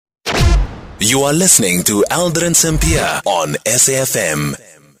You are listening to Aldrin Sampear on SAFM.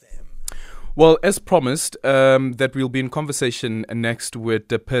 Well, as promised, that we'll be in conversation next with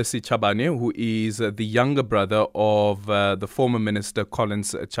Percy Chabane, who is the younger brother of the former Minister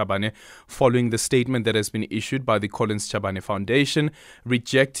Collins Chabane, following the statement that has been issued by the Collins Chabane Foundation,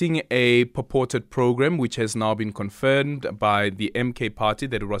 rejecting a purported program which has now been confirmed by the MK party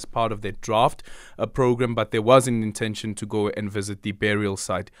that it was part of their draft program, but there was an intention to go and visit the burial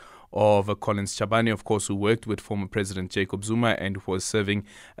site of Collins Chabane, of course, who worked with former President Jacob Zuma and who was serving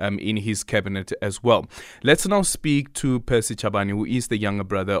in his cabinet as well. Let's now speak to Percy Chabane, who is the younger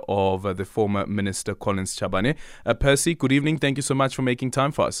brother of the former Minister Collins Chabane. Percy, good evening. Thank you so much for making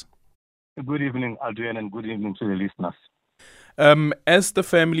time for us. Good evening, Adrian, and good evening to the listeners. As the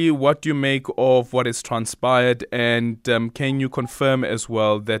family, what do you make of what has transpired, and can you confirm as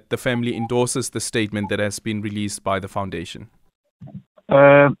well that the family endorses the statement that has been released by the foundation?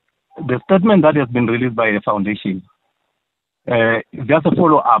 The statement that has been released by the foundation is just a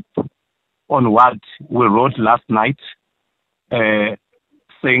follow-up on what we wrote last night,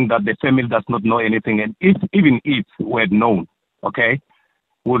 saying that the family does not know anything, and even if we had known,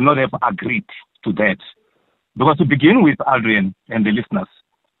 would not have agreed to that. Because to begin with, Adrian and the listeners,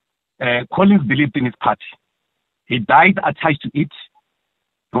 Collins believed in his party. He died attached to it.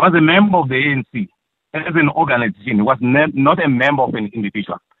 He was a member of the ANC as an organization. He was not a member of an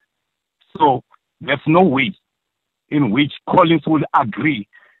individual. So there's no way in which Collins will agree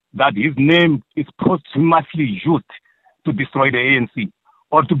that his name is posthumously used to destroy the ANC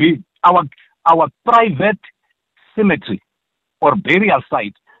or to be our private cemetery or burial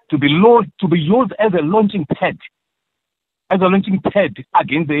site to be used as a launching pad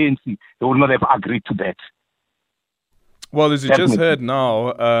against the ANC. They will not have agreed to that. Well, as you just heard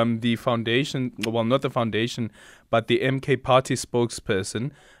now, the foundation, well, not the foundation, but the MK party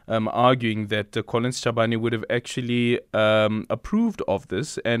spokesperson arguing that Collins Chabane would have actually approved of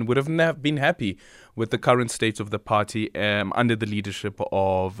this and would have been happy with the current state of the party under the leadership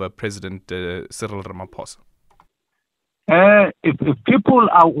of President Cyril Ramaphosa. If people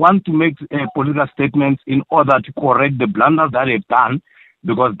want to make political statements in order to correct the blunders that they've done,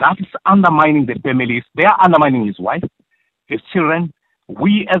 because that is undermining the families, they are undermining his wife, his children,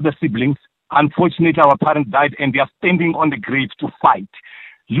 we as the siblings. Unfortunately, our parents died and they are standing on the grave to fight.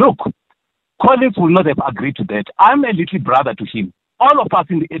 Look, Collins will not have agreed to that. I'm a little brother to him. All of us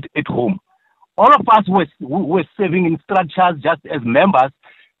at home, all of us who were serving in structures just as members,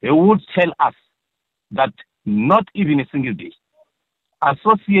 they would tell us that not even a single day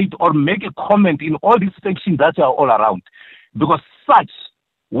associate or make a comment in all these sections that are all around, because such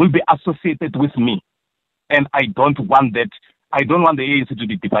will be associated with me. And I don't want that. I don't want the ANC to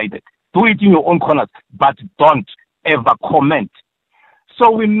be divided. Do it in your own corners, but don't ever comment.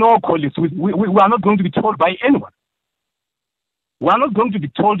 So we know Collins. We are not going to be told by anyone. We are not going to be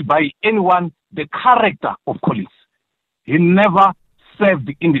told by anyone the character of Collins. He never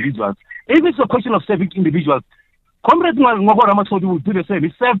served individuals. If it's a question of serving individuals, Comrade Ngogo Ramasodi will do the same.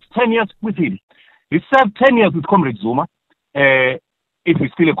 He served 10 years with him. He served 10 years with Comrade Zuma, if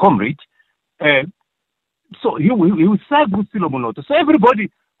he's still a comrade. So he will serve with Silomonoto. So everybody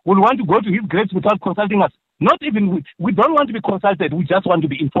will want to go to his graves without consulting us. Not even we don't want to be consulted. We just want to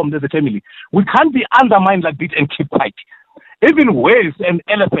be informed as a family. We can't be undermined like this and keep quiet. Even whales and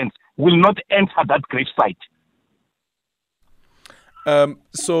elephants will not enter that grave site.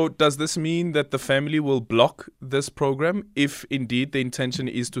 So does this mean that the family will block this program if indeed the intention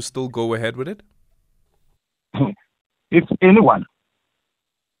is to still go ahead with it? If anyone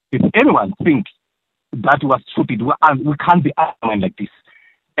thinks that was stupid, we can't be undermined like this.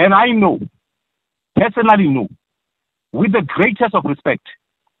 And I know, personally know, with the greatest of respect,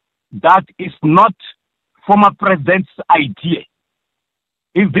 that is not former president's idea.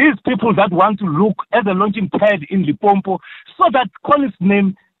 If these people that want to look at the launching pad in Limpopo, so that Collins'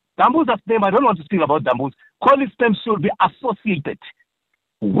 name, Dambuza's name, I don't want to speak about Dambuz, Collins' name should be associated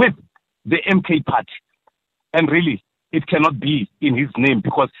with the MK party. And really, it cannot be in his name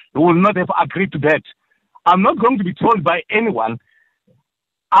because he will not have agreed to that. I'm not going to be told by anyone.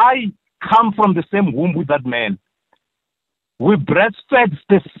 I come from the same womb with that man. We breastfed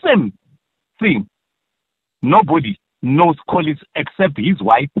the same thing. Nobody knows Collins except his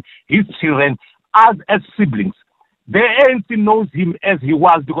wife, his children, us as siblings. The ANC knows him as he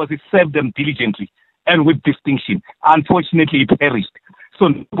was because he served them diligently and with distinction. Unfortunately, he perished. So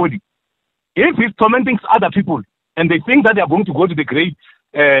nobody. If he's tormenting other people and they think that they are going to go to the grave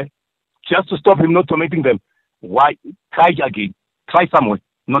just to stop him not tormenting them, why? Try again. Try somewhere,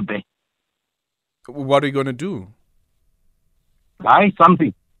 not there. What are you going to do? Buy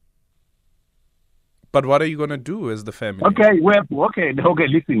something. But what are you going to do as the family? Okay,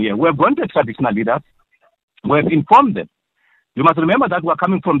 listen here. We have gone to traditional leaders. We have informed them. You must remember that we are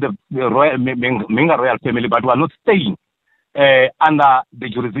coming from the royal Minga royal family, but we are not staying under the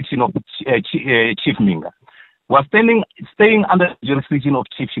jurisdiction of Chief Minga. We are staying under the jurisdiction of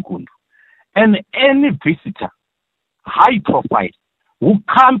Chief Shikundu. And any visitor, high profile, who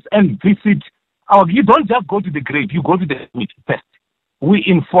comes and visit you don't just go to the grave, you go to the meet first. We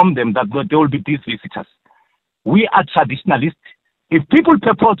inform them that there will be these visitors. We are traditionalists. If people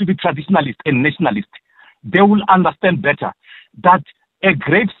purport to be traditionalists and nationalists, they will understand better that a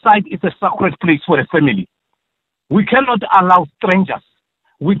gravesite is a sacred place for a family. We cannot allow strangers,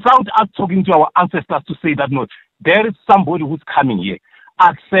 without us talking to our ancestors, to say that no, there is somebody who's coming here.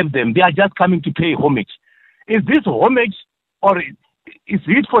 Accept them. They are just coming to pay homage. Is this homage or is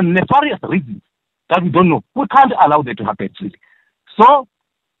it for nefarious reasons that we don't know? We can't allow that to happen, really. So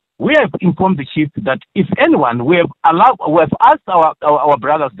we have informed the chief that if anyone, we have asked our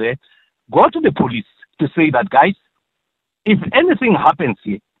brothers there, go to the police to say that, guys, if anything happens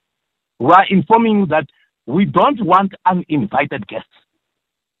here, we are informing you that we don't want uninvited guests.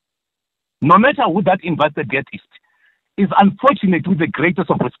 No matter who that invited guest is unfortunate, with the greatest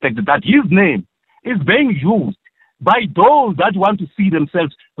of respect, that his name is being used by those that want to see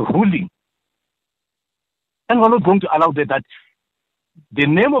themselves ruling. And we're not going to allow that the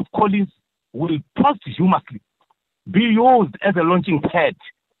name of Collins will posthumously be used as a launching pad.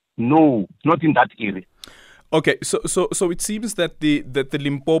 No, not in that area. Okay, so it seems that the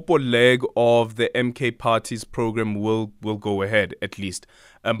Limpopo leg of the MK Party's program will go ahead, at least.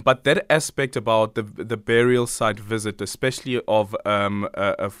 But that aspect about the burial site visit, especially of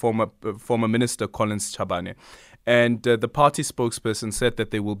a former minister, Collins Chabane, and the party spokesperson said that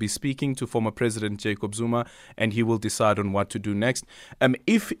they will be speaking to former President Jacob Zuma and he will decide on what to do next.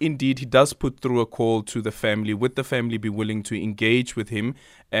 If indeed he does put through a call to the family, would the family be willing to engage with him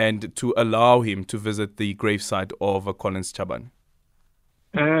and to allow him to visit the gravesite of Collins Chabane?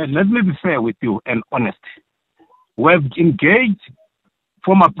 Let me be fair with you and honest. We have engaged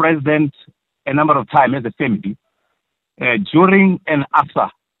former president a number of times as a family during and after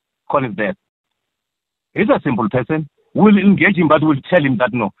Collins' death. He's a simple person. We'll engage him, but we'll tell him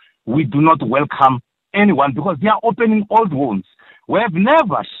that no, we do not welcome anyone because they are opening old wounds. We have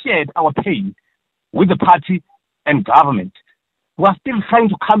never shared our pain with the party and government. We are still trying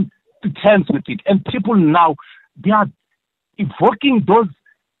to come to terms with it. And people now, they are evoking those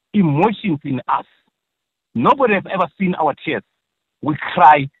emotions in us. Nobody has ever seen our tears. We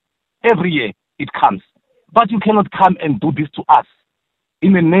cry every year it comes. But you cannot come and do this to us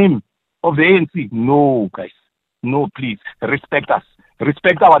in the name of the ANC. No, guys. No, please. Respect us.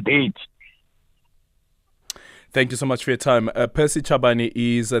 Respect our date. Thank you so much for your time. Percy Chabane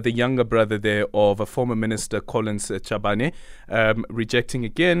is the younger brother there of former Minister Collins Chabane, rejecting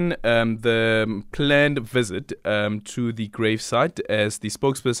again the planned visit to the gravesite, as the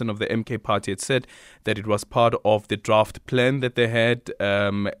spokesperson of the MK Party had said that it was part of the draft plan that they had,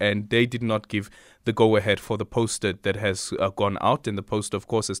 and they did not give the go-ahead for the poster that has gone out. And the poster, of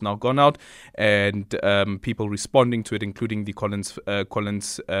course, has now gone out, and people responding to it, including the Collins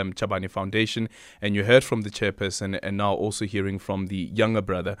Chabane Foundation. And you heard from the chairperson, and now also hearing from the younger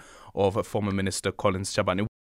brother of former Minister Collins Chabane.